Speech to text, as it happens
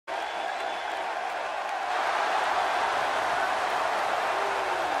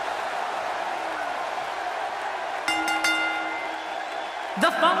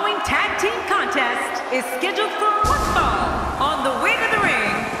The following tag team contest is scheduled for one fall. On the way to the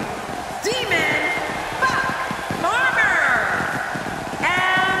ring, Demon Farmer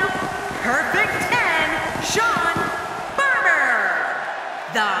and Perfect 10 Sean Farmer,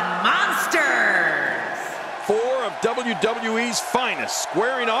 the Monsters. Four of WWE's finest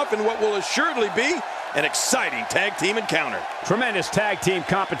squaring off in what will assuredly be an exciting tag team encounter. Tremendous tag team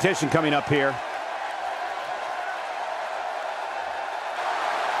competition coming up here.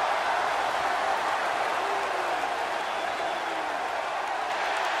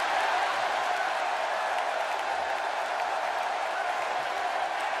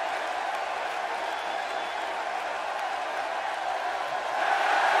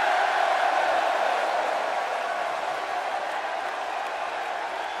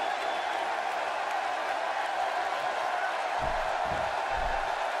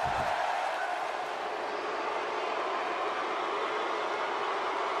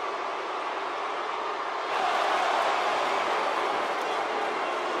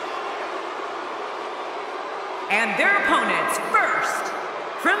 And their opponents, first,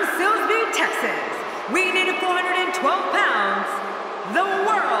 from Silsbee, Texas, weighing in at 412 pounds, the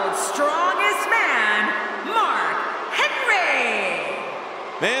world's strongest man, Mark Henry.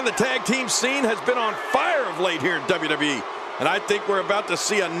 Man, the tag team scene has been on fire of late here in WWE, and I think we're about to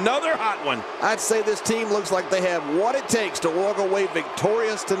see another hot one. I'd say this team looks like they have what it takes to walk away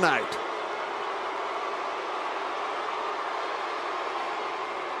victorious tonight.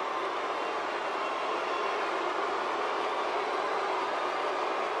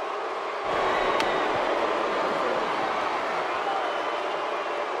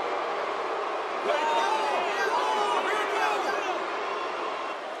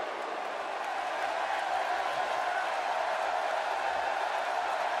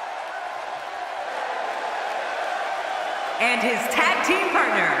 And his tag team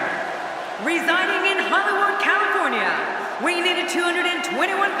partner, residing in Hollywood, California, weighing in at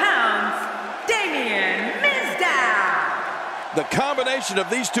 221 pounds, Damien Mizdow. The combination of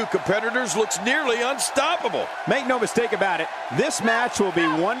these two competitors looks nearly unstoppable. Make no mistake about it, this match will be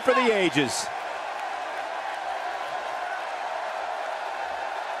one for the ages.